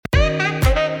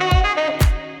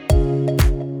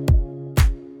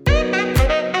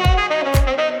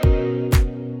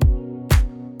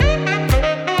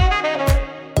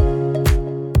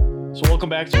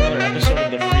back to another episode of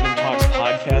the Freedom Talks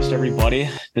podcast, everybody.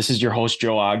 This is your host,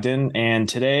 Joe Ogden, and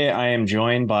today I am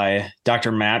joined by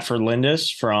Dr. Matt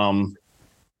Ferlindes from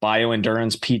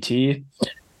BioEndurance PT.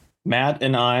 Matt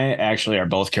and I actually are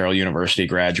both Carroll University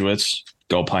graduates.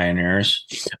 Go Pioneers.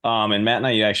 And Matt and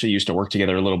I actually used to work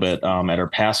together a little bit at our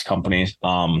past companies.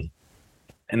 And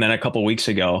then a couple weeks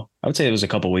ago, I would say it was a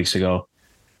couple weeks ago,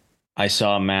 I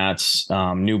saw Matt's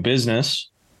new business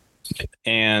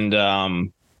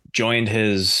and joined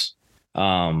his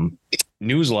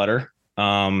newsletter.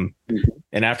 And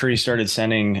after he started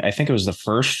sending, I think it was the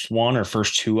first one or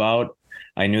first two out,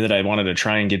 I knew that I wanted to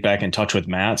try and get back in touch with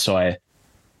Matt. So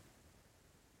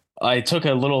I took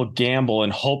a little gamble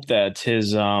and hoped that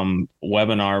his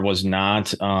webinar was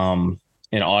not an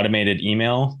automated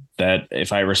email, that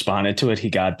if I responded to it, he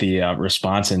got the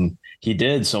response, and he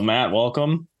did. So Matt,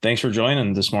 welcome. Thanks for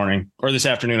joining this morning, or this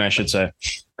afternoon, I should say.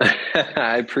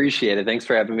 I appreciate it. Thanks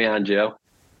for having me on, Joe.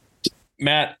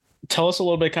 Matt, tell us a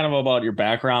little bit kind of about your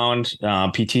background,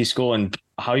 PT school, and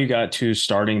how you got to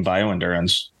starting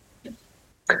BioEndurance.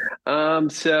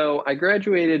 So I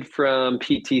graduated from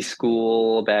PT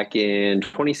school back in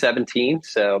 2017,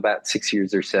 so about 6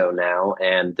 years or so now,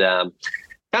 and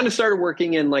kind of started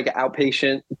working in like an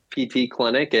outpatient PT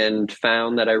clinic and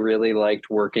found that I really liked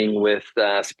working with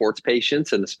sports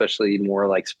patients, and especially more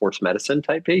like sports medicine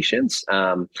type patients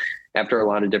after a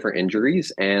lot of different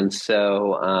injuries. And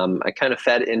so I kind of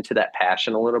fed into that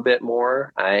passion a little bit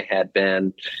more. I had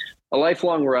been a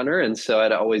lifelong runner, and so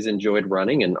I'd always enjoyed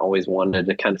running and always wanted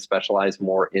to kind of specialize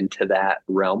more into that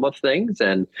realm of things.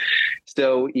 And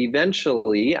so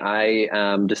eventually I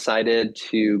decided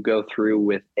to go through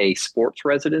with a sports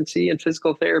residency in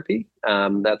physical therapy.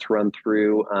 That's run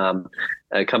through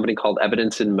a company called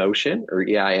Evidence in Motion, or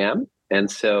EIM. And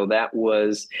so that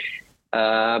was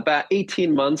about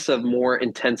 18 months of more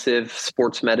intensive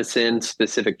sports medicine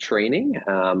specific training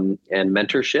and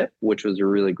mentorship, which was a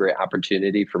really great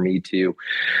opportunity for me to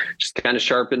just kind of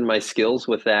sharpen my skills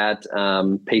with that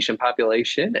patient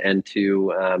population, and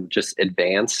to just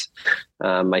advance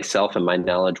myself and my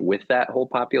knowledge with that whole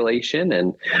population.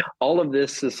 And all of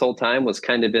this whole time was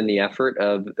kind of in the effort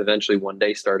of eventually one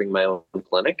day starting my own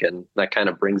clinic. And that kind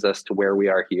of brings us to where we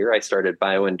are here. I started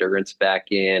BioEndurance back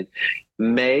in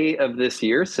May of this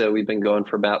year. So we've been going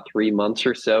for about 3 months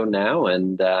or so now.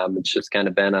 And it's just kind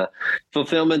of been a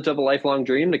fulfillment of a lifelong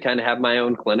dream to kind of have my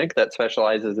own clinic that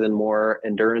specializes in more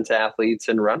endurance athletes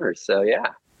and runners. So, yeah.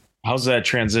 How's that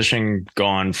transition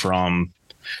gone from,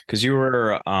 because you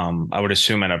were, I would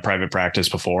assume, in a private practice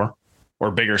before,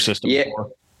 or bigger system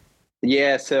before?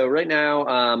 Yeah. So right now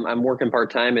I'm working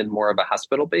part-time in more of a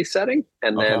hospital-based setting.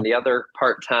 And then the other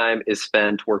part-time is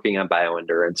spent working on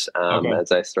BioEndurance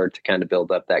as I start to kind of build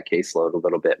up that caseload a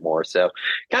little bit more. So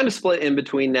kind of split in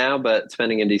between now, but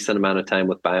spending a decent amount of time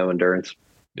with BioEndurance.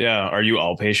 Yeah. Are you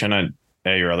outpatient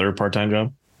at your other part-time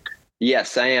job?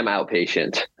 Yes, I am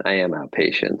outpatient.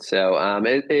 So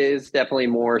it is definitely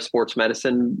more sports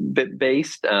medicine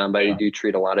based, but I do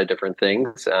treat a lot of different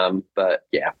things. But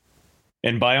yeah.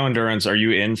 In BioEndurance, are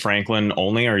you in Franklin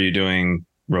only, or are you doing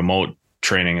remote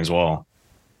training as well?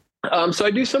 So I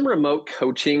do some remote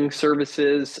coaching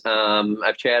services.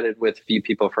 I've chatted with a few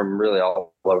people from really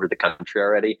all over the country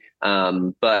already.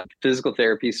 But physical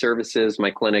therapy services,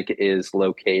 my clinic is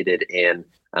located in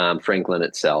Franklin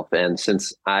itself. And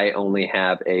since I only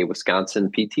have a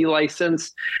Wisconsin PT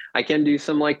license, I can do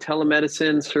some like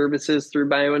telemedicine services through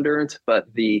BioEndurance,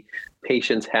 but the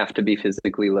patients have to be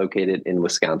physically located in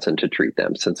Wisconsin to treat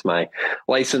them, since my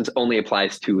license only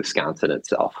applies to Wisconsin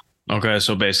itself. Okay.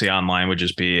 So basically online would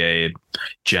just be a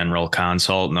general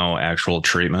consult, no actual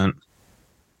treatment.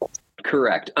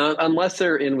 Correct. Unless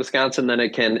they're in Wisconsin, then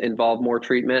it can involve more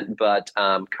treatment, but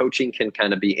coaching can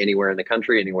kind of be anywhere in the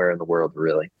country, anywhere in the world,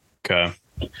 really. Okay.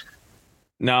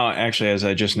 Now, actually, as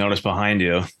I just noticed behind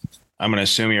you, I'm going to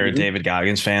assume you're a David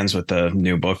Goggins fans with the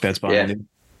new book that's behind you.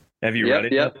 Have you read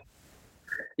it yet?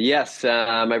 Yes,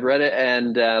 I've read it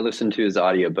and listened to his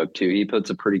audiobook too. He puts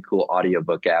a pretty cool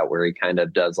audiobook out where he kind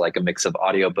of does like a mix of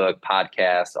audiobook,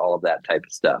 podcast, all of that type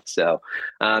of stuff. So,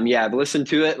 I've listened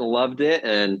to it and loved it.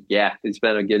 And yeah, it's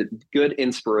been a good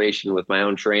inspiration with my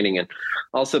own training and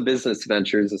also business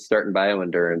ventures of starting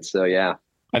BioEndurance. So, yeah.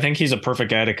 I think he's a perfect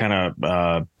guy to kind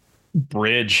of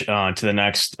bridge to the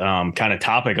next kind of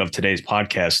topic of today's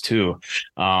podcast too.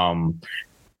 And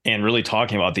really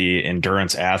talking about the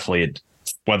endurance athlete,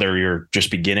 whether you're just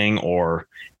beginning or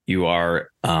you are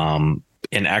an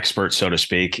expert, so to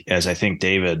speak, as I think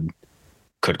David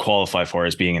could qualify for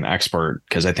as being an expert,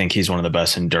 because I think he's one of the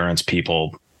best endurance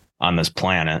people on this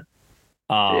planet.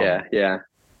 Yeah.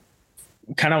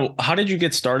 kind of how did you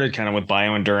get started kind of with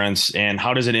bioendurance, and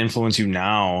how does it influence you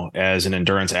now as an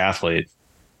endurance athlete?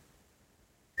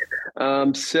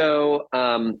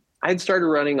 I'd started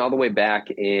running all the way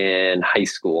back in high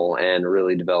school and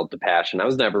really developed a passion. I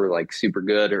was never like super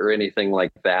good or anything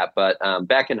like that, but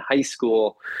back in high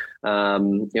school,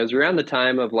 it was around the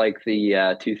time of like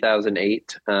the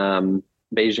 2008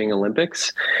 Beijing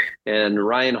Olympics, and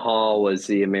Ryan Hall was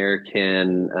the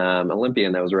American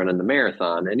Olympian that was running the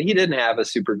marathon, and he didn't have a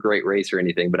super great race or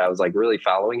anything, but I was like really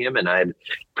following him, and I'd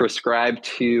prescribed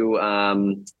to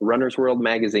Runner's World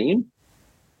magazine.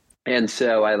 And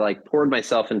so I like poured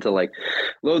myself into like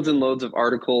loads and loads of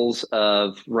articles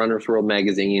of Runner's World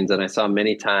magazines. And I saw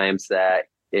many times that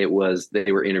they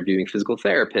were interviewing physical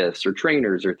therapists or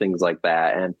trainers or things like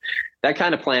that. And that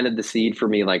kind of planted the seed for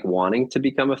me, like wanting to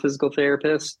become a physical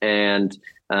therapist. And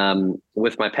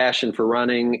with my passion for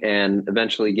running and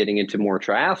eventually getting into more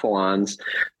triathlons,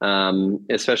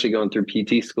 especially going through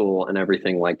PT school and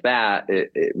everything like that,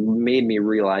 it made me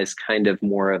realize kind of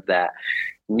more of that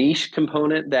niche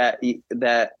component that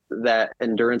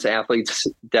endurance athletes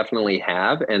definitely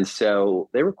have, and so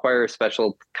they require a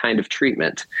special kind of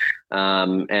treatment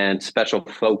and special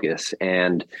focus.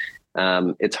 And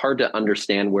it's hard to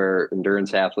understand where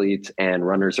endurance athletes and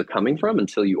runners are coming from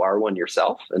until you are one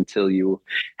yourself, until you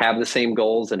have the same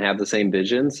goals and have the same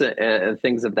visions and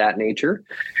things of that nature.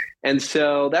 And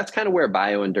so that's kind of where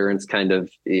bioendurance kind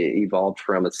of evolved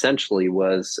from. Essentially,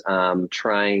 was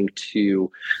trying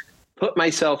to put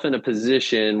myself in a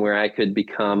position where I could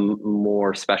become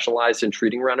more specialized in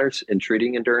treating runners and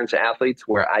treating endurance athletes,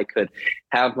 where I could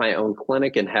have my own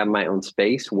clinic and have my own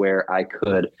space where I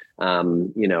could,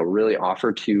 really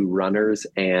offer to runners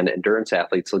and endurance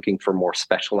athletes looking for more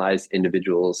specialized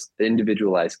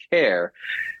individualized care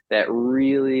that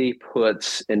really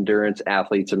puts endurance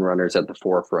athletes and runners at the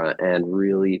forefront and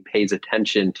really pays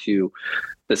attention to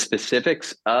the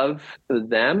specifics of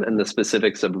them and the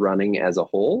specifics of running as a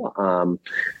whole.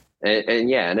 And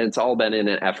it's all been in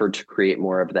an effort to create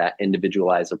more of that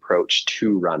individualized approach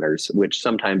to runners, which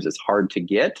sometimes is hard to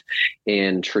get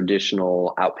in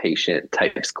traditional outpatient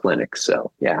types clinics. So,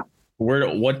 yeah.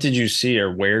 What did you see,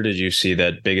 or where did you see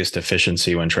that biggest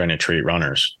deficiency when trying to treat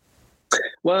runners?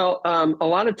 Well, a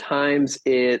lot of times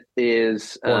it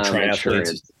is Or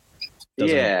triathletes.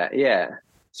 Yeah.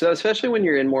 So especially when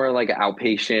you're in more like an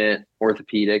outpatient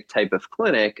orthopedic type of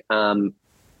clinic,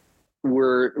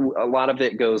 where a lot of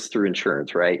it goes through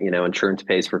insurance, right? Insurance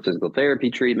pays for physical therapy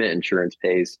treatment. Insurance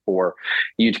pays for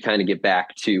you to kind of get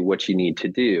back to what you need to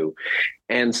do.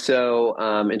 And so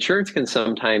insurance can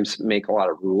sometimes make a lot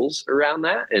of rules around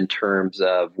that in terms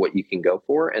of what you can go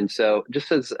for. And so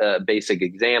just as a basic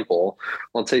example,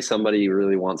 let's say somebody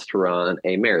really wants to run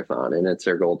a marathon and it's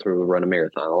their goal to run a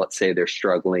marathon. Let's say they're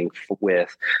struggling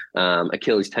with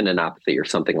Achilles tendinopathy or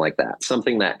something like that,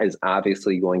 something that is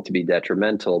obviously going to be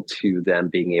detrimental to them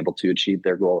being able to achieve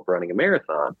their goal of running a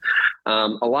marathon.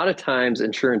 A lot of times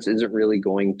insurance isn't really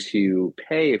going to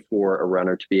pay for a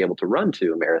runner to be able to run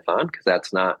to a marathon, because that's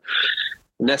not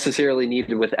necessarily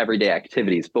needed with everyday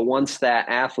activities. But once that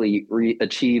athlete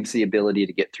achieves the ability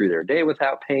to get through their day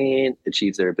without pain,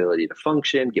 achieves their ability to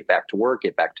function, get back to work,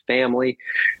 get back to family,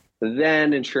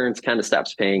 then insurance kind of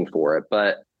stops paying for it.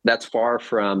 But that's far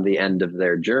from the end of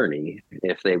their journey.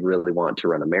 If they really want to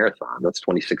run a marathon, that's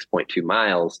 26.2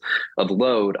 miles of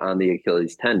load on the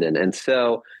Achilles tendon. And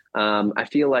so I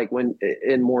feel like when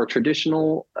in more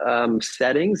traditional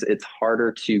settings, it's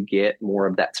harder to get more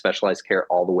of that specialized care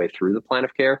all the way through the plan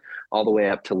of care, all the way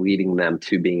up to leading them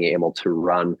to being able to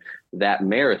run that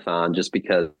marathon, just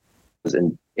because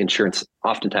insurance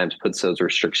oftentimes puts those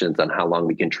restrictions on how long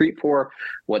we can treat for,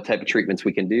 what type of treatments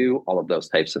we can do, all of those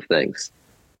types of things.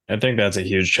 I think that's a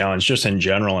huge challenge just in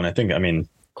general. And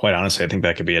quite honestly, I think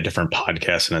that could be a different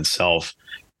podcast in itself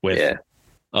with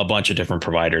a bunch of different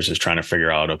providers, is trying to figure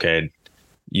out, okay,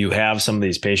 you have some of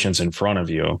these patients in front of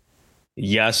you.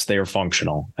 Yes, they are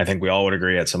functional. I think we all would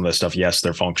agree at some of this stuff. Yes,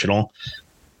 they're functional,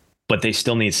 but they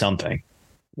still need something.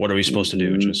 What are we supposed to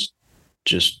do?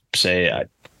 Just say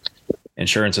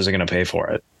insurance isn't going to pay for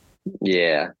it.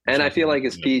 Yeah. And I feel like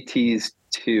as PTs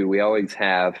too, we always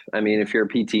have, if you're a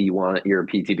PT, you're a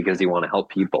PT because you want to help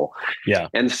people. Yeah.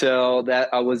 And so that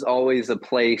was always a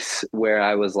place where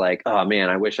I was like, oh man,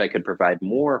 I wish I could provide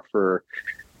more for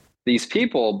these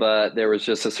people. But there was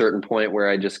just a certain point where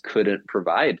I just couldn't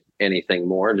provide anything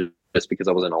more, just because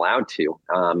I wasn't allowed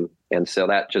to. And so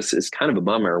that just is kind of a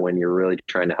bummer when you're really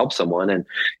trying to help someone and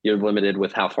you're limited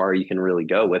with how far you can really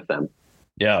go with them.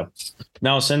 Yeah.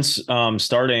 Now, since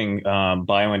starting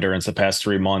BioEndurance the past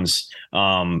 3 months,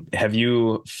 have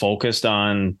you focused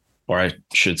on or I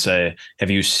should say, have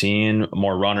you seen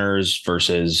more runners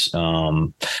versus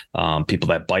people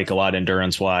that bike a lot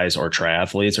endurance wise, or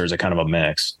triathletes, or is it kind of a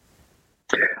mix?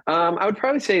 I would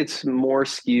probably say it's more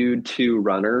skewed to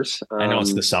runners. I know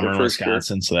it's the summer in For sure.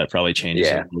 Wisconsin, so that probably changes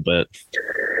it a Yeah. little bit.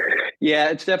 Yeah,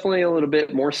 it's definitely a little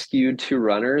bit more skewed to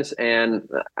runners. And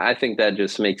I think that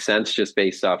just makes sense just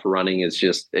based off running is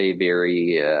just a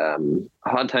very, a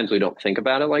lot of times we don't think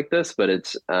about it like this, but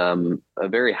it's a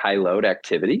very high load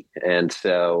activity. And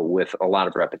so with a lot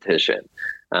of repetition.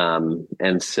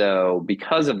 And so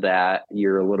because of that,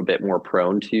 you're a little bit more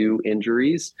prone to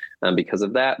injuries because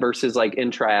of that versus like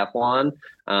in triathlon.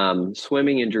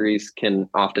 Swimming injuries can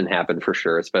often happen for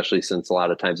sure, especially since a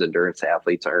lot of times endurance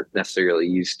athletes aren't necessarily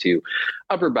used to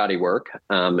upper body work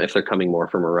if they're coming more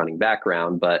from a running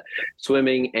background. But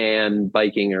swimming and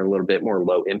biking are a little bit more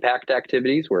low impact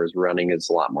activities, whereas running is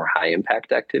a lot more high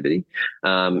impact activity.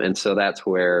 And so that's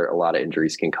where a lot of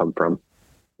injuries can come from.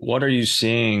 What are you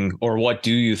seeing, or what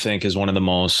do you think is one of the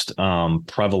most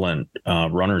prevalent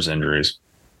runners injuries?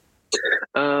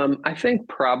 I think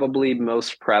probably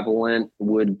most prevalent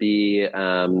would be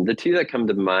the two that come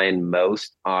to mind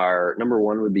most are number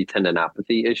one would be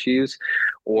tendinopathy issues,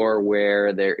 or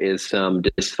where there is some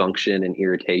dysfunction and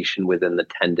irritation within the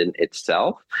tendon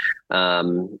itself.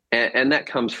 And that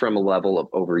comes from a level of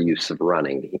overuse of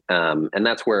running. And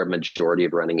that's where a majority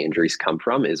of running injuries come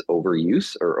from is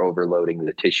overuse or overloading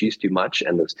the tissues too much,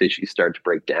 and those tissues start to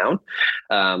break down.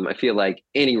 I feel like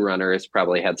any runner has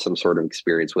probably had some sort of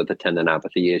experience with a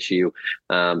tendinopathy issue,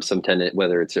 some tendon,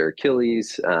 whether it's their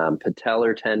Achilles,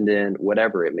 patellar tendon,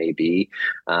 whatever it may be.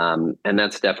 And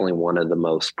that's definitely one of the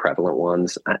most prevalent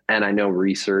ones. And I know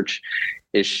research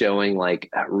is showing like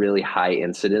a really high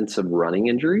incidence of running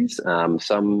injuries.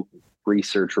 Some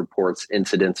research reports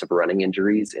incidence of running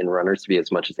injuries in runners to be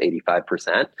as much as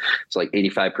 85%. So like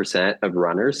 85% of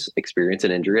runners experience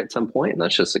an injury at some point, and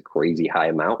that's just a crazy high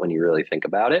amount when you really think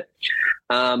about it.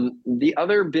 The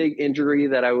other big injury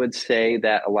that I would say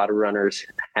that a lot of runners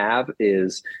have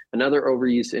is another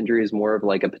overuse injury is more of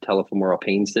like a patellofemoral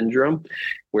pain syndrome,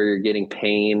 where you're getting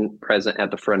pain present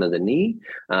at the front of the knee.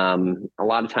 A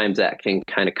lot of times that can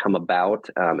kind of come about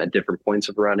at different points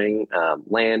of running,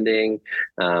 landing,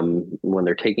 when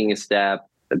they're taking a step,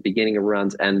 the beginning of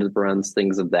runs, end of runs,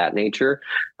 things of that nature.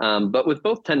 But with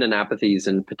both tendinopathies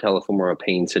and patellofemoral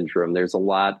pain syndrome, there's a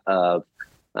lot of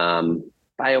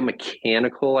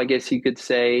biomechanical, I guess you could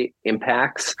say,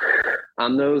 impacts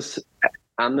on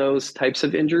those types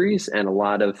of injuries, and a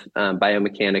lot of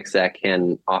biomechanics that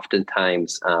can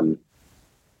oftentimes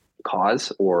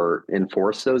cause or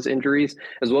enforce those injuries,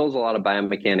 as well as a lot of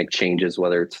biomechanic changes,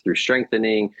 whether it's through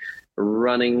strengthening,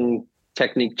 running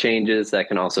technique changes that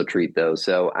can also treat those.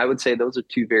 So I would say those are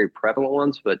two very prevalent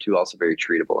ones, but two also very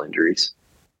treatable injuries.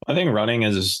 I think running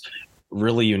is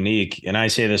really unique. And I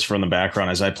say this from the background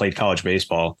as I played college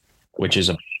baseball, which is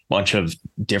a bunch of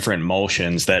different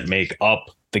motions that make up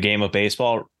the game of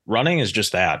baseball. Running is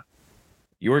just that.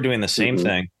 You are doing the same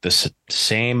thing, the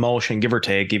same motion, give or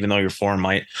take, even though your form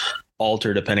might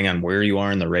alter depending on where you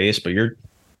are in the race, but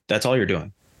that's all you're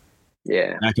doing.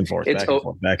 Yeah. Back and forth, back and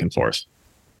forth, back and forth.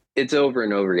 It's over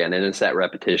and over again, and it's that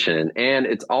repetition. And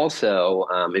it's also,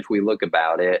 if we look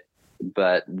about it,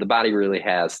 but the body really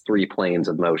has three planes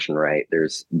of motion, right?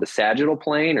 There's the sagittal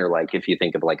plane, or like if you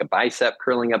think of like a bicep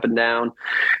curling up and down.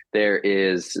 There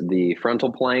is the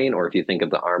frontal plane, or if you think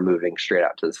of the arm moving straight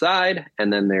out to the side.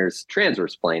 And then there's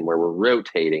transverse plane, where we're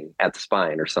rotating at the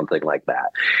spine or something like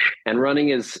that. And running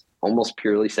is almost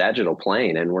purely sagittal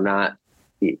plane, and we're not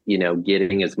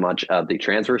getting as much of the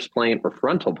transverse plane or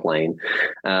frontal plane,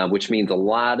 which means a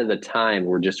lot of the time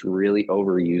we're just really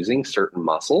overusing certain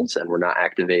muscles and we're not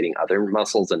activating other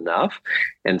muscles enough.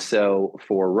 And so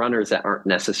for runners that aren't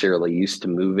necessarily used to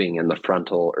moving in the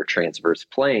frontal or transverse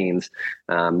planes,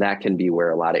 that can be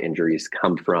where a lot of injuries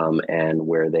come from and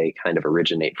where they kind of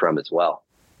originate from as well.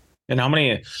 And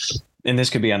and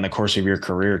this could be on the course of your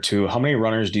career too, how many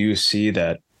runners do you see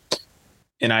that,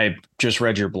 and I just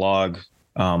read your blog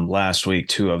last week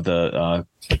too, of the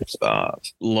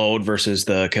load versus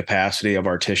the capacity of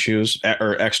our tissues,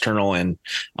 or external and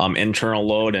internal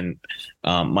load, and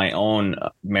my own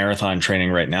marathon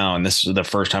training right now. And this is the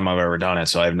first time I've ever done it,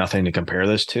 so I have nothing to compare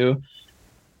this to.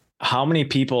 How many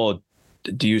people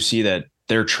do you see that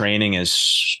their training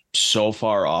is so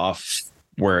far off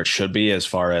where it should be as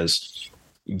far as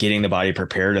getting the body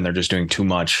prepared, and they're just doing too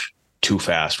much too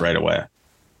fast right away?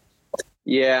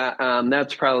 Yeah,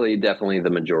 that's probably definitely the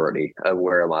majority of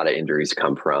where a lot of injuries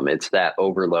come from. It's that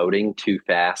overloading too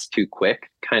fast, too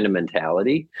quick kind of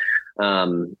mentality.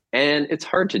 And it's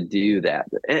hard to do that.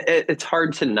 It's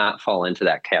hard to not fall into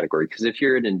that category, because if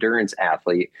you're an endurance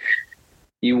athlete,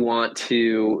 you want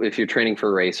to, if you're training for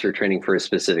a race or training for a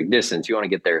specific distance, you want to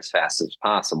get there as fast as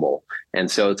possible.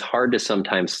 And so it's hard to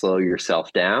sometimes slow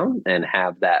yourself down and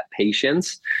have that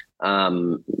patience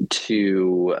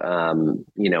to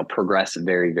progress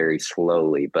very, very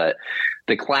slowly. But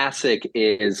the classic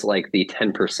is like the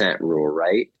 10% rule,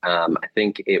 right? I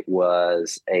think it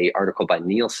was a article by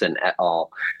Nielsen et al.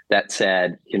 That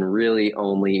said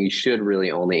you should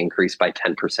really only increase by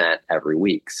 10% every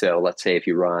week. So let's say if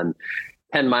you run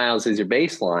 10 miles as your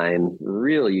baseline,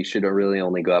 really, you should really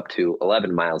only go up to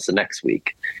 11 miles the next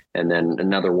week, and then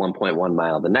another 1.1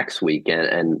 mile the next week,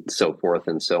 and so forth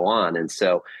and so on. And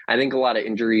so I think a lot of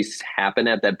injuries happen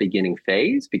at that beginning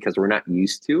phase because we're not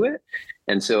used to it.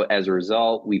 And so as a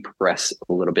result, we progress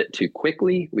a little bit too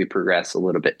quickly. We progress a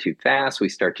little bit too fast. We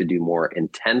start to do more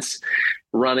intense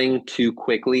running too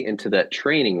quickly into that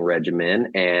training regimen.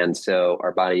 And so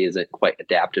our body isn't quite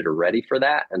adapted or ready for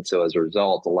that. And so as a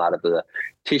result, a lot of the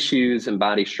tissues and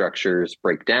body structures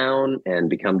break down and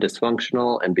become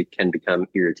dysfunctional and can become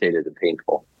irritated and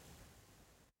painful.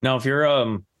 Now, if you're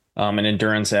an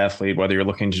endurance athlete, whether you're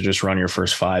looking to just run your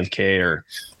first 5K or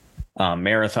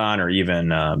marathon or even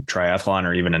triathlon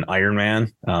or even an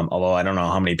Ironman, although I don't know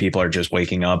how many people are just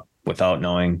waking up without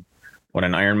knowing what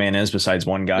an Ironman is besides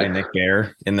one guy, Nick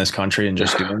Gare, in this country and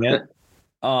just doing it.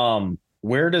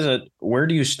 Where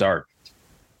do you start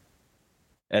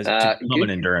as to become an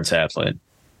endurance athlete?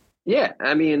 Yeah.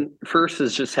 I mean, first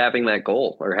is just having that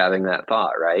goal or having that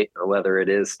thought, right? Or whether it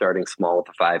is starting small with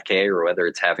a 5K or whether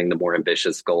it's having the more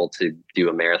ambitious goal to do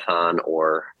a marathon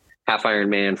or half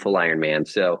Ironman, full Ironman.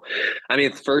 So, I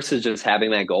mean, first is just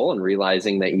having that goal and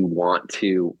realizing that you want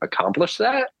to accomplish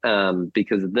that,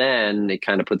 because then it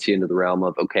kind of puts you into the realm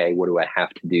of, okay, what do I have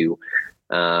to do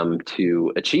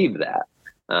to achieve that?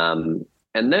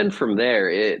 And then from there,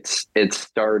 it's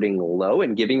starting low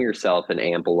and giving yourself an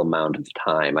ample amount of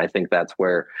time. I think that's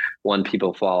where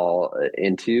people fall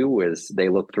into is they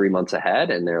look 3 months ahead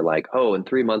and they're like, oh, in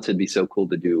 3 months, it'd be so cool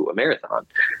to do a marathon.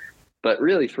 But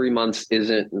really, 3 months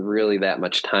isn't really that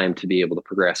much time to be able to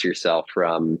progress yourself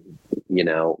from,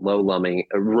 low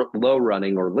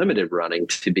running or limited running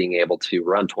to being able to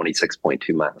run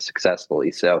 26.2 miles successfully.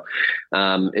 So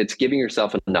it's giving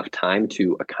yourself enough time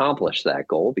to accomplish that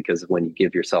goal, because when you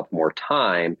give yourself more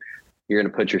time, you're going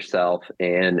to put yourself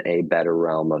in a better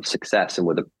realm of success and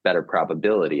with a better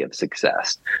probability of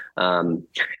success. And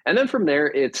then from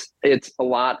there, it's a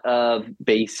lot of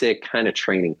basic kind of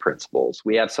training principles.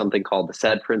 We have something called the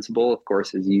SAID principle, of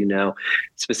course, as you know,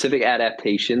 specific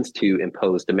adaptations to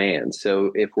impose demands.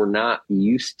 So if we're not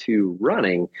used to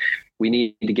running, we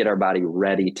need to get our body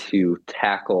ready to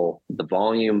tackle the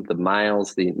volume, the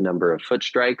miles, the number of foot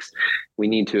strikes. We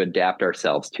need to adapt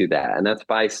ourselves to that. And that's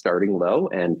by starting low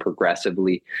and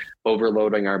progressively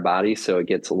overloading our body so it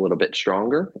gets a little bit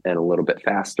stronger and a little bit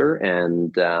faster,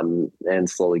 and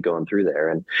slowly going through there.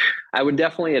 And I would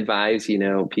definitely advise,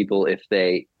 people, if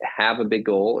they have a big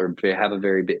goal or if they have a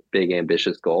very big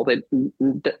ambitious goal, they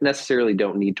necessarily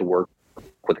don't need to work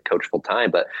with a coach full time,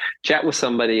 but chat with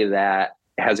somebody that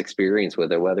has experience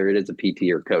with it, whether it is a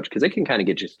PT or coach, because they can kind of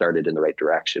get you started in the right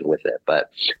direction with it. But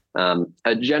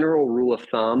a general rule of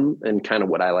thumb and kind of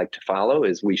what I like to follow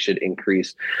is we should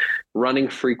increase running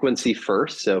frequency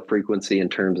first. So frequency in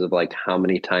terms of like how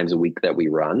many times a week that we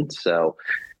run. So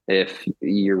if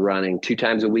you're running 2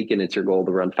 times a week and it's your goal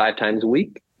to run 5 times a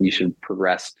week, you should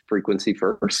progress frequency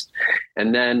first,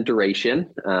 and then duration.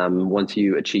 Once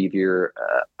you achieve your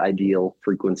ideal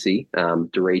frequency,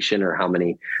 duration, or how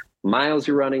many miles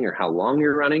you're running or how long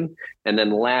you're running. And then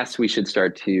last, we should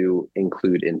start to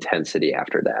include intensity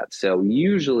after that. So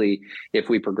usually if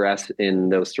we progress in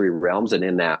those 3 realms and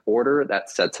in that order, that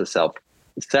sets us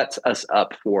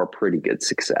up for pretty good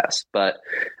success. But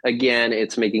again,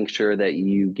 it's making sure that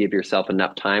you give yourself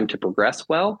enough time to progress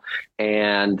well,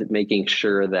 and making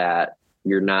sure that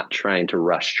you're not trying to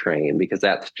rush train, because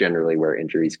that's generally where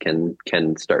injuries can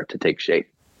start to take shape.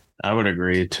 I would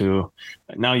agree too.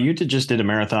 Now, you just did a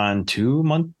marathon 2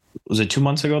 months. Was it 2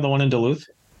 months ago, the one in Duluth?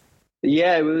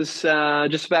 Yeah, it was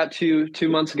just about two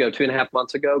months ago, 2.5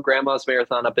 months ago. Grandma's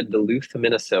Marathon up in Duluth,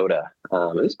 Minnesota.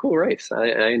 It was a cool race.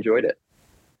 I enjoyed it.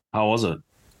 How was it?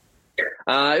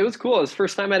 It was cool. It was the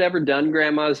first time I'd ever done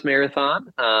Grandma's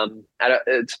Marathon.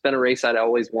 It's been a race I'd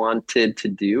always wanted to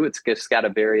do. It's just got a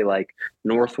very like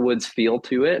Northwoods feel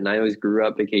to it. And I always grew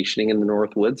up vacationing in the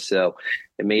Northwoods. So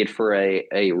it made for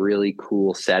a really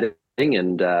cool setting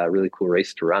and a really cool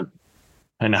race to run.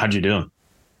 And how'd you do?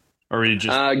 Or were you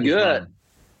just good?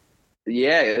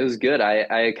 Yeah, it was good.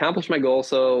 I accomplished my goal.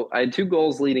 So I had two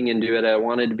goals leading into it. I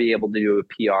wanted to be able to do a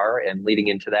PR, and leading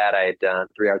into that, I had done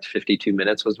 3 hours 52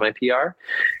 minutes was my PR.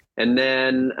 And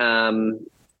then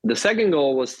the second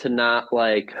goal was to not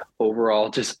like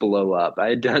overall just blow up. I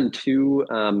had done two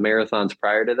marathons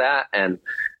prior to that, and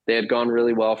they had gone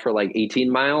really well for like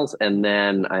 18 miles, and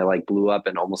then I like blew up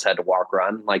and almost had to walk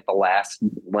run like the last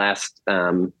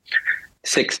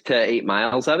 6 to 8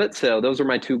 miles of it. So those were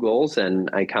my two goals,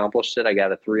 and I accomplished it. I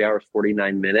got a 3 hours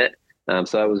 49 minute.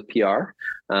 So that was PR.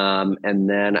 And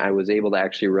then I was able to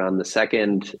actually run the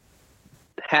second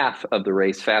half of the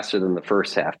race faster than the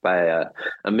first half by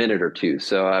a minute or two.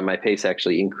 So my pace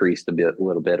actually increased a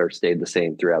little bit, or stayed the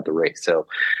same throughout the race. So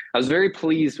I was very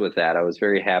pleased with that. I was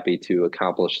very happy to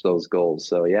accomplish those goals.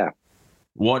 So yeah.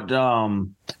 What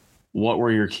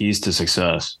were your keys to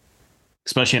success,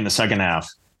 especially in the second half?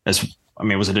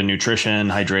 Was it a nutrition,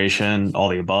 hydration, all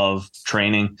the above,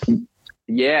 training?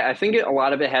 Yeah, I think a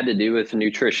lot of it had to do with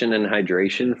nutrition and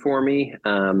hydration for me.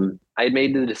 I had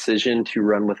made the decision to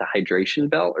run with a hydration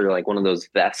belt, or like one of those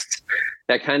vests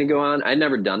that kind of go on. I'd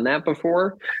never done that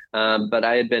before, but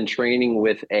I had been training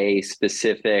with a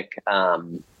specific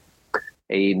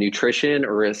a nutrition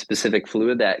or a specific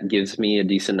fluid that gives me a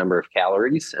decent number of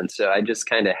calories. And so I just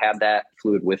kind of had that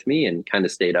fluid with me and kind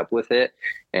of stayed up with it,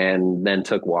 and then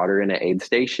took water in at aid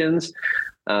stations.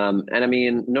 And I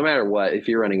mean, no matter what, if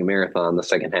you're running a marathon, the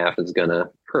second half is going to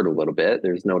hurt a little bit.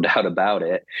 There's no doubt about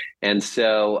it. And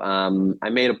so I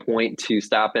made a point to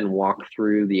stop and walk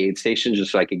through the aid station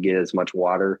just so I could get as much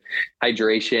water,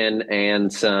 hydration,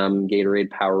 and some Gatorade,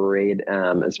 Powerade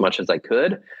as much as I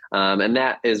could. And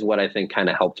that is what I think kind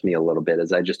of helped me a little bit,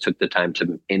 is I just took the time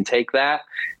to intake that.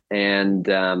 And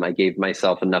I gave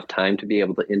myself enough time to be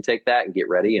able to intake that and get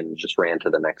ready, and just ran to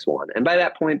the next one. And by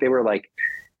that point, they were like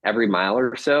every mile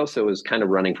or so. So it was kind of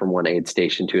running from one aid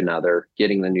station to another,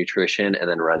 getting the nutrition, and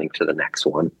then running to the next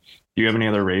one. Do you have any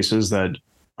other races that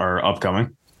are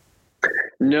upcoming?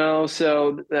 No.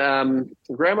 So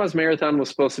Grandma's Marathon was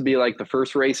supposed to be like the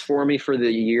first race for me for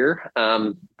the year.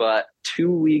 But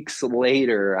 2 weeks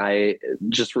later, I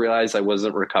just realized I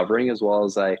wasn't recovering as well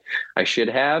as I should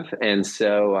have. And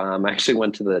so I actually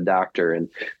went to the doctor, and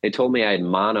they told me I had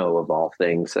mono of all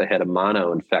things. I had a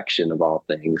mono infection of all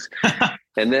things.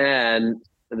 And then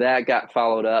that got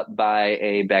followed up by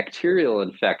a bacterial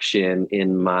infection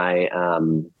in my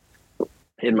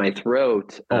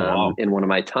throat, in one of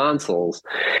my tonsils.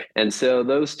 And so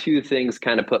those two things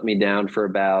kind of put me down for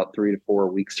about 3 to 4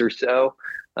 weeks or so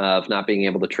of not being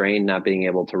able to train, not being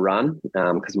able to run,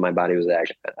 because my body was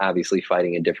obviously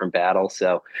fighting a different battle.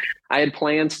 So I had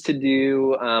plans to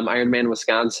do Ironman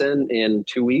Wisconsin in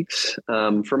 2 weeks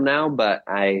from now, but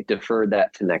I deferred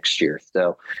that to next year.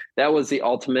 So that was the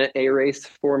ultimate A race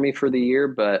for me for the year.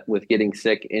 But with getting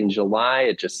sick in July,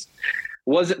 it just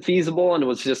wasn't feasible, and it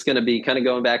was just going to be kind of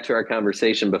going back to our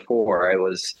conversation before. It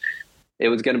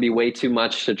was going to be way too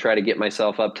much to try to get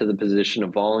myself up to the position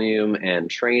of volume and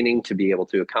training to be able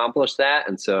to accomplish that.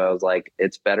 And so I was like,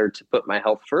 it's better to put my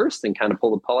health first and kind of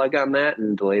pull the plug on that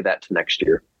and delay that to next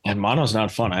year. And mono's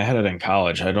not fun. I had it in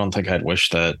college. I don't think I'd wish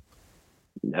that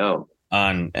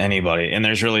on anybody. And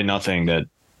there's really nothing that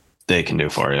they can do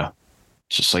for you.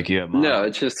 It's just like you have mono. No,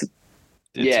 it's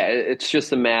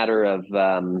just a matter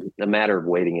of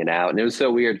waiting it out. And it was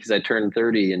so weird because I turned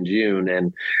 30 in June,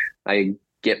 and I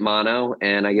get mono,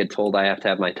 and I get told I have to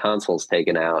have my tonsils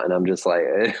taken out. And I'm just like,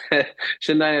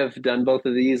 shouldn't I have done both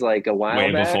of these like a while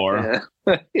way back? Before?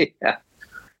 Yeah.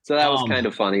 So that was kind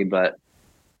of funny, but.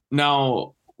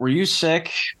 Now, were you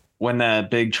sick when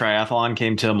that big triathlon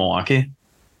came to Milwaukee?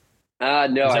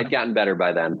 No, I'd gotten better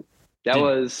by then. That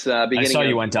was beginning I saw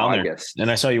you of went down August. there.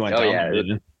 And I saw you went down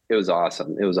there. It was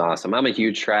awesome. It was awesome. I'm a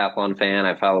huge triathlon fan.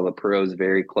 I follow the pros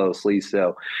very closely.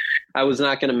 So I was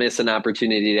not going to miss an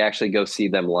opportunity to actually go see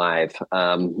them live.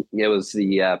 It was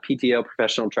the PTO,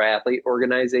 Professional Triathlete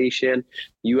Organization,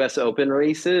 U.S. Open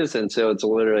races. And so it's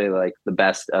literally like the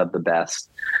best of the best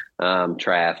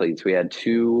triathletes. We had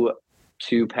two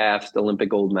past Olympic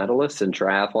gold medalists in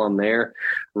triathlon there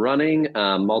running,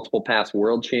 multiple past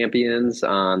world champions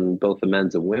on both the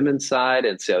men's and women's side.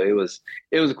 And so it was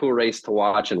a cool race to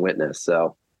watch and witness.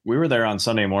 So we were there on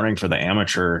Sunday morning for the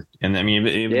amateur. And I mean,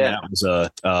 even that was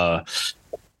a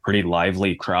pretty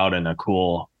lively crowd and a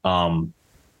cool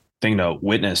thing to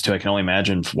witness too. I can only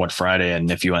imagine what Friday, and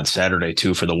if you went Saturday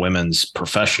too, for the women's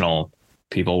professional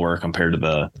people were compared to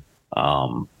the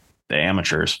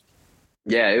amateurs.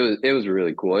 Yeah, it was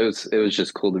really cool. It was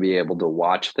just cool to be able to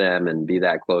watch them and be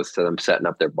that close to them setting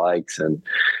up their bikes. And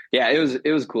yeah, it was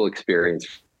a cool experience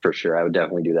for sure. I would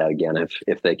definitely do that again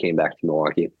if they came back to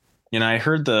Milwaukee. I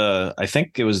heard I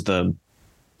think it was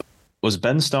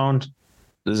Ben Stone.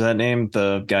 Is that name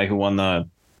the guy who won the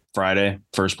Friday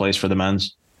first place for the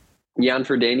men's? Jan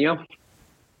Frodeno.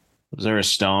 Was there a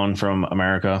Stone from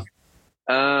America?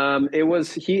 It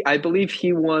was he. I believe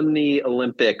he won the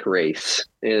Olympic race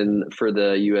for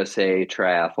the USA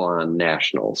Triathlon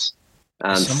Nationals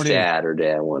on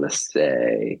Saturday. I want to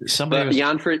say, somebody but was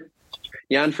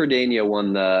Jan Frodeno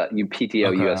won the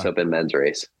PTO US Open men's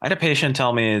race. I had a patient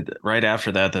tell me right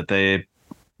after that they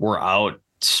were out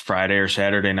Friday or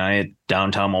Saturday night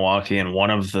downtown Milwaukee, and one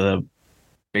of the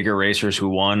bigger racers who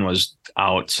won was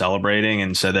out celebrating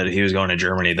and said that he was going to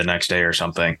Germany the next day or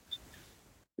something.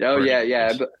 Oh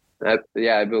yeah. I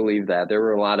believe that there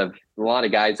were a lot of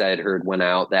guys I had heard went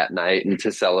out that night and to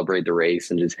celebrate the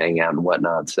race and just hang out and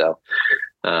whatnot. So,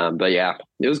 but yeah,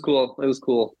 it was cool. It was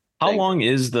cool. How long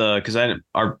is because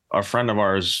our friend of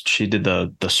ours, she did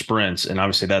the sprints, and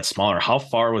obviously that's smaller. How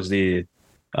far was the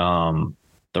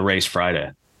race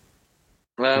Friday?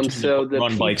 So the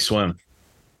run, bike, swim.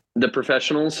 The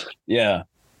professionals? Yeah.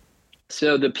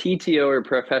 So the PTO, or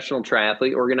Professional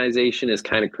Triathlete Organization, is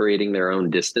kind of creating their own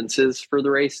distances for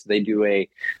the race. They do a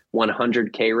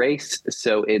 100K race.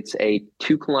 So it's a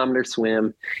 2-kilometer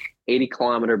swim,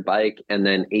 80-kilometer bike, and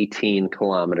then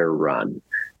 18-kilometer run.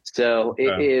 So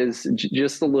it is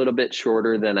just a little bit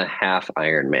shorter than a half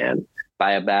Ironman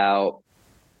by about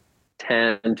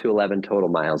 10 to 11 total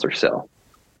miles or so.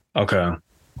 Okay.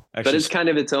 But it's kind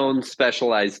of its own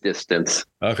specialized distance.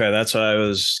 Okay, that's what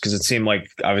because it seemed like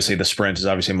obviously the sprint is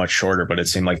obviously much shorter, but it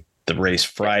seemed like the race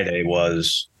Friday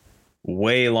was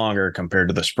way longer compared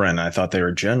to the sprint. I thought they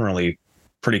were generally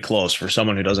pretty close for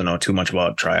someone who doesn't know too much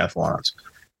about triathlons.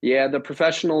 Yeah, the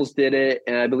professionals did it,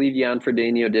 and I believe Jan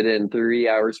Frodeno did it in 3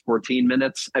 hours, 14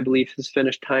 minutes, I believe his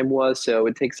finish time was. So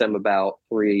it takes them about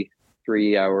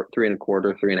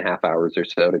 3.25 hours or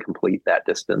so to complete that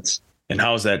distance. And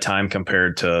how is that time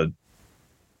compared to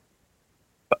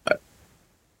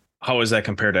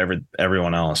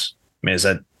everyone else? I mean, is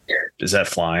that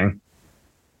flying?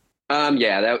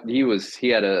 Yeah, he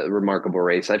had a remarkable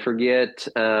race. I forget.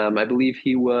 I believe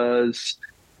he was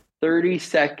 30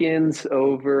 seconds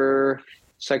over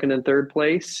second and third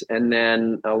place. And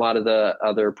then a lot of the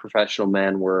other professional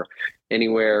men were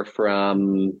anywhere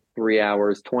from 3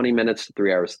 hours, 20 minutes to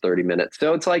 3 hours, 30 minutes.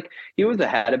 So it's like he was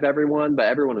ahead of everyone, but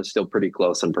everyone was still pretty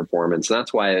close in performance. And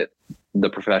that's why the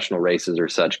professional races are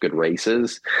such good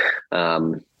races.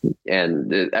 And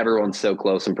everyone's so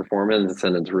close in performance,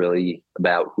 and it's really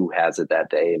about who has it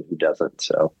that day and who doesn't.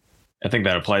 So I think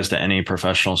that applies to any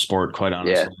professional sport, quite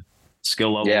honestly. Yeah.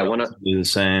 Skill level is the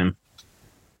same.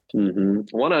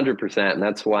 100%. And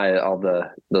that's why all the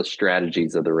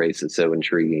strategies of the race is so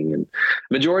intriguing. And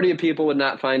majority of people would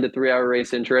not find a 3-hour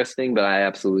race interesting, but I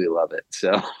absolutely love it.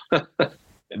 So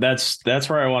that's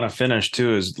where I want to finish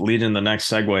too, is leading the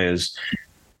next segue is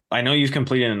I know you've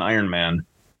completed an Ironman,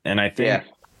 and I think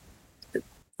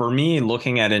for me,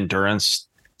 looking at endurance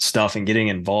stuff and getting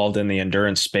involved in the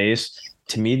endurance space,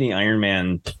 to me, the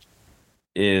Ironman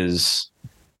is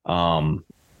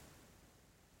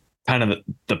kind of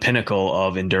the pinnacle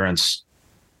of endurance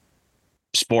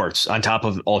sports on top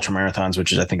of ultra marathons,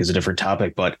 which I think is a different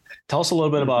topic. But tell us a little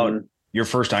bit about your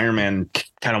first Ironman,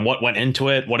 kind of what went into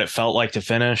it, what it felt like to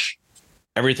finish,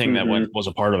 everything that was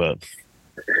a part of it.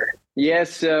 Yeah,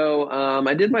 so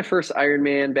I did my first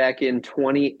Ironman back in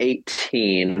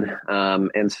 2018.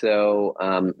 And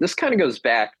so this kind of goes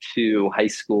back to high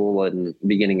school and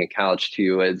beginning of college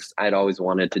too, as I'd always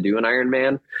wanted to do an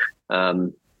Ironman,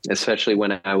 especially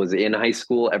when I was in high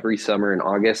school. Every summer in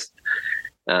August,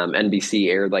 NBC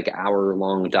aired like an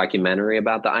hour-long documentary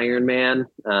about the Ironman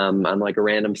on like a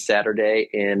random Saturday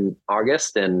in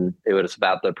August, and it was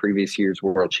about the previous year's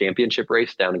World Championship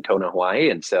race down in Kona,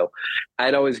 Hawaii. And so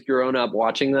I'd always grown up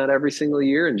watching that every single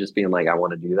year and just being like, I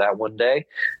want to do that one day.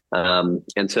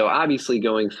 And so obviously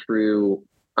going through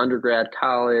undergrad,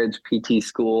 college, PT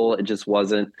school,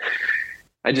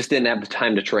 I just didn't have the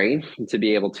time to train to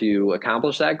be able to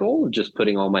accomplish that goal of just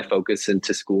putting all my focus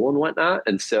into school and whatnot.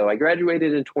 And so I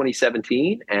graduated in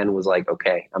 2017 and was like,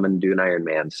 okay, I'm going to do an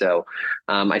Ironman. So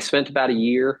I spent about a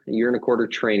year and a quarter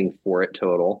training for it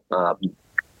total,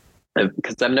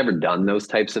 because I've never done those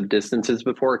types of distances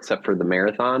before, except for the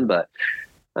marathon. But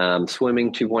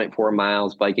swimming 2.4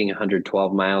 miles, biking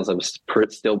 112 miles. I was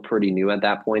still pretty new at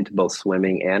that point to both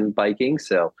swimming and biking.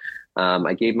 So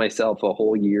I gave myself a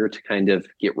whole year to kind of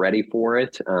get ready for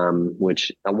it,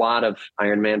 which a lot of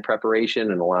Ironman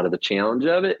preparation and a lot of the challenge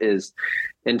of it is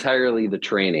entirely the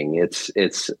training. It's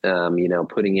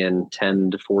putting in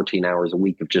 10 to 14 hours a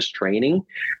week of just training.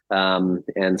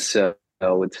 And so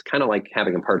it's kind of like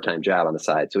having a part-time job on the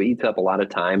side. So it eats up a lot of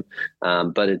time,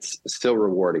 but it's still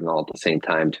rewarding all at the same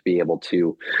time to be able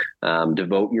to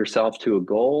devote yourself to a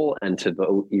goal and to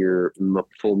devote your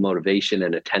full motivation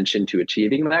and attention to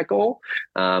achieving that goal.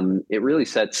 It really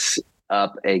sets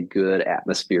up a good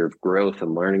atmosphere of growth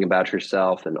and learning about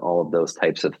yourself and all of those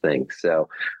types of things. So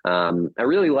I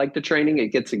really like the training. It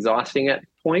gets exhausting at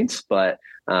points, but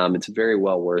it's very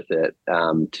well worth it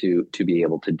to be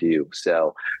able to do.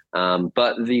 So,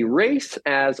 but the race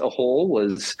as a whole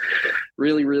was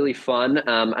really, really fun.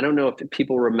 I don't know if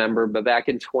people remember, but back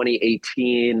in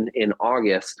 2018 in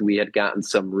August, we had gotten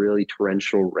some really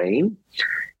torrential rain.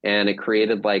 And it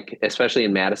created especially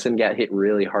in Madison, got hit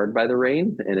really hard by the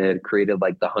rain, and it created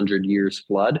the 100 Years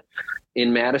flood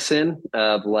in Madison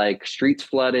of streets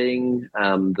flooding.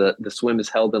 The swim is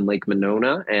held in Lake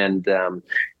Monona, and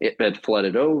it had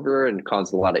flooded over and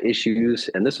caused a lot of issues.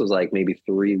 And this was maybe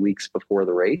 3 weeks before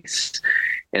the race.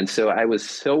 And so I was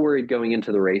so worried going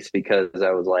into the race because I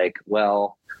was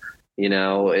well,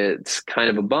 it's kind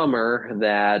of a bummer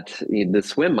that the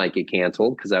swim might get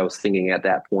canceled, because I was thinking at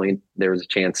that point there was a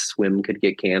chance swim could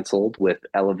get canceled with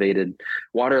elevated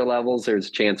water levels. There's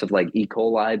a chance of E.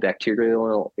 coli,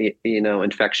 bacterial,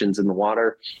 infections in the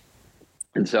water.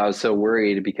 And so I was so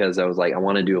worried because I was I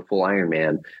want to do a full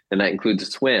Ironman, and that includes a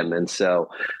swim. And so,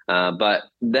 but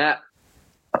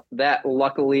that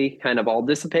luckily kind of all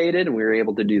dissipated, and we were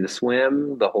able to do the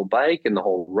swim, the whole bike, and the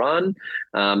whole run.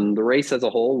 The race as a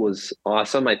whole was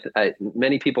awesome.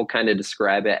 Many people kind of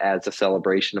describe it as a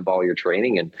celebration of all your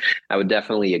training, and I would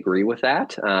definitely agree with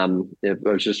that. I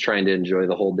was just trying to enjoy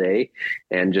the whole day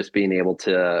and just being able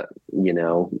to,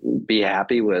 be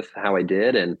happy with how I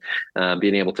did, and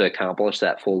being able to accomplish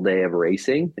that full day of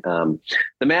racing. The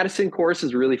Madison course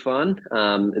is really fun.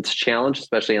 It's a challenge,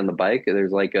 especially on the bike.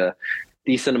 There's a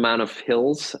decent amount of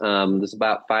hills. There's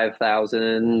about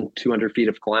 5,200 feet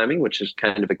of climbing, which is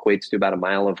kind of equates to about a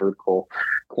mile of vertical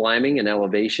climbing and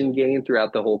elevation gain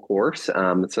throughout the whole course.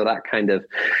 So that kind of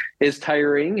is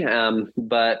tiring,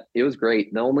 but it was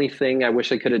great. The only thing I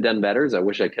wish I could have done better is I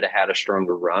wish I could have had a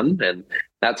stronger run. And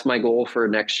that's my goal for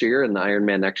next year, and the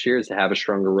Ironman next year, is to have a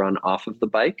stronger run off of the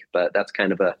bike. But that's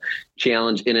kind of a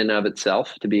challenge in and of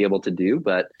itself to be able to do.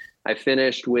 But I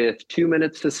finished with 2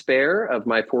 minutes to spare of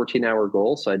my 14-hour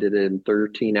goal. So I did it in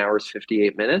 13 hours,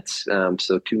 58 minutes.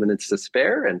 So 2 minutes to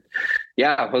spare. And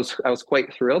yeah, I was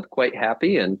quite thrilled, quite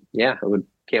happy. And yeah,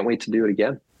 can't wait to do it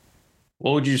again.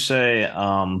 What would you say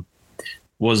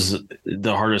was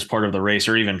the hardest part of the race,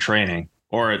 or even training?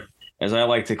 Or, as I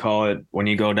like to call it, when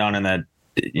you go down in that,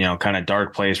 kind of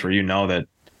dark place where that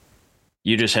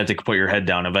you just have to put your head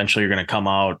down. Eventually you're going to come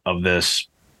out of this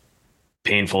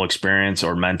painful experience,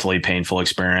 or mentally painful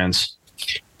experience?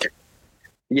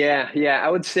 Yeah. I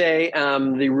would say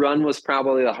the run was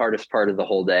probably the hardest part of the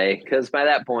whole day, because by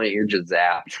that point you're just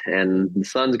zapped and the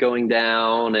sun's going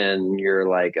down and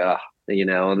you're I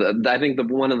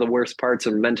think one of the worst parts,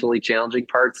 or mentally challenging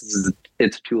parts, is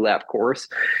it's a 2-lap course.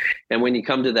 And when you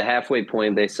come to the halfway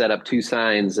point, they set up 2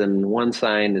 signs, and one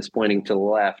sign is pointing to the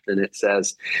left and it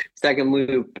says second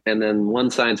loop. And then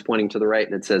one sign's pointing to the right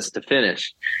and it says to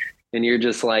finish. And you're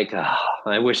just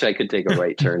I wish I could take a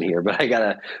right turn here, but I got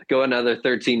to go another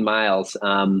 13 miles.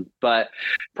 But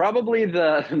probably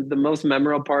the most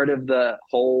memorable part of the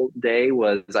whole day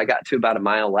was I got to about a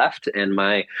mile left, and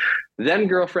my then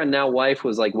girlfriend, now wife,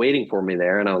 was waiting for me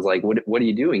there. And I was like, what are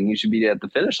you doing? You should be at the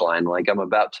finish line. I'm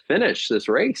about to finish this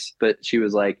race. But she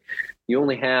was like, you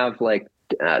only have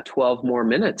 12 more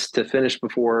minutes to finish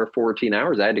before 14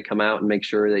 hours. I had to come out and make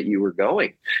sure that you were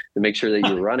going, and make sure that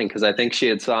you were running, because I think she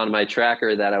had saw on my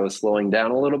tracker that I was slowing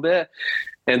down a little bit.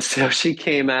 And so she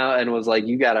came out and was like,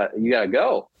 you gotta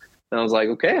go. And I was like,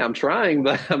 okay, I'm trying,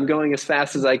 but I'm going as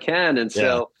fast as I can. And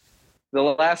so the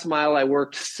last mile, I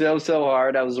worked so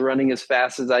hard. I was running as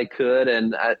fast as I could,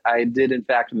 and I did in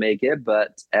fact make it.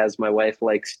 But as my wife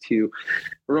likes to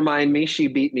remind me, she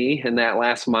beat me in that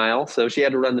last mile. So she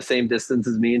had to run the same distance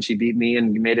as me, and she beat me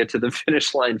and made it to the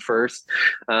finish line first.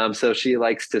 So she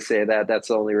likes to say that that's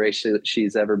the only race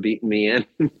she's ever beaten me in.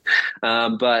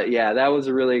 But yeah, that was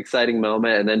a really exciting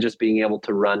moment. And then just being able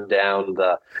to run down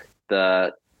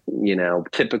the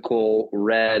typical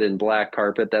red and black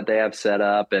carpet that they have set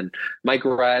up. And Mike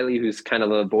Riley, who's kind of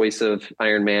the voice of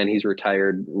Ironman, he's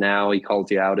retired now. He calls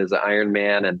you out as an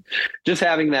Ironman, and just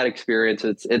having that experience,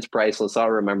 it's priceless. I'll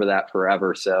remember that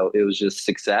forever. So it was just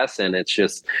success, and it's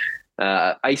just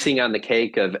icing on the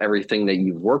cake of everything that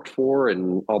you've worked for,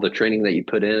 and all the training that you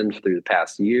put in through the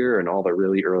past year, and all the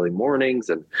really early mornings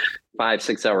and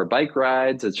 5-6 hour bike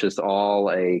rides. It's just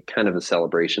all a kind of a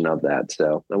celebration of that.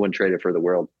 So I wouldn't trade it for the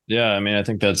world. Yeah. I mean, I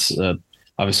think that's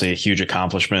obviously a huge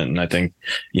accomplishment. And I think,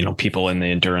 people in the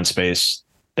endurance space,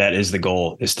 that is the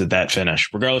goal, is to that finish,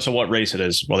 regardless of what race it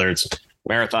is, whether it's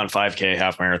marathon, 5K,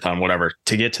 half marathon, whatever,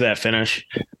 to get to that finish,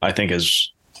 I think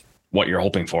is what you're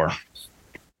hoping for.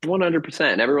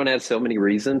 100%. Everyone has so many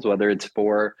reasons, whether it's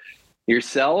for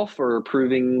yourself or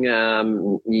proving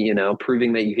that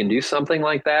you can do something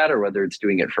like that, or whether it's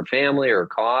doing it for family or a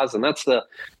cause. And that's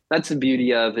the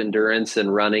beauty of endurance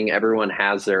and running. Everyone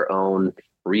has their own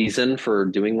reason for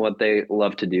doing what they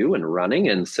love to do and running.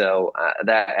 And so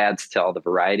that adds to all the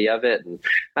variety of it. And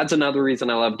that's another reason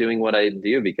I love doing what I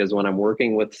do, because when I'm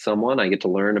working with someone, I get to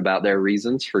learn about their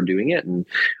reasons for doing it. And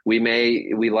we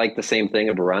like the same thing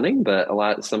of running,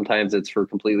 but sometimes it's for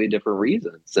completely different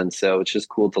reasons. And so it's just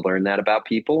cool to learn that about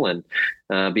people and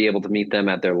be able to meet them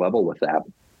at their level with that.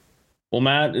 Well,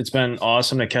 Matt, it's been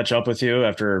awesome to catch up with you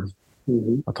after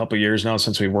a couple of years now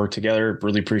since we worked together.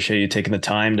 Really appreciate you taking the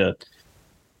time to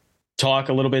talk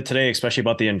a little bit today, especially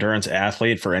about the endurance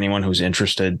athlete, for anyone who's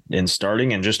interested in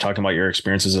starting, and just talking about your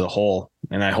experiences as a whole.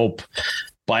 And I hope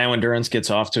BioEndurance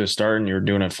gets off to a start and you're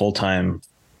doing it full time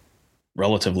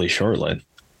relatively shortly.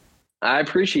 I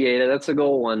appreciate it. That's a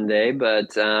goal one day,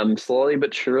 but slowly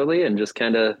but surely, and just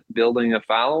kind of building a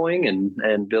following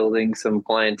and building some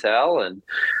clientele and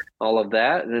all of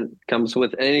that. And it comes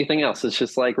with anything else. It's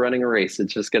just like running a race.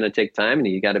 It's just going to take time, and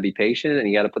you got to be patient and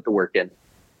you got to put the work in.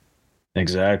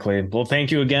 Exactly. Well,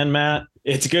 thank you again, Matt.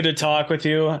 It's good to talk with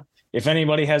you. If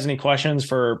anybody has any questions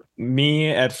for me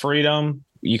at Freedom,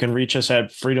 you can reach us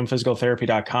at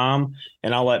freedomphysicaltherapy.com,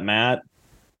 and I'll let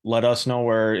us know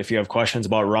if you have questions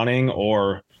about running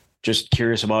or just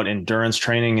curious about endurance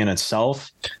training in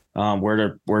itself,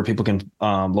 where people can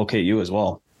locate you as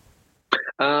well.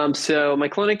 So my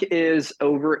clinic is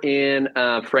over in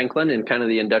Franklin, in kind of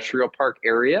the industrial park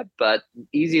area, but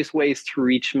easiest ways to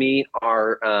reach me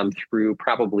are through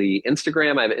probably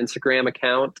Instagram. I have an Instagram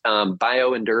account,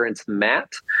 BioEndurance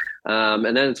Matt.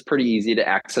 And then it's pretty easy to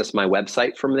access my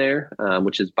website from there,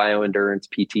 which is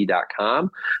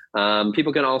bioendurancept.com.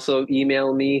 People can also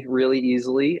email me really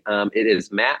easily. It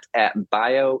is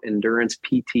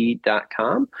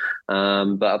matt@bioendurancept.com.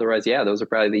 But otherwise, those are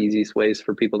probably the easiest ways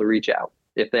for people to reach out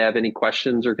if they have any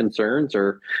questions or concerns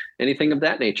or anything of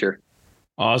that nature.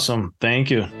 Awesome. Thank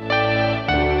you.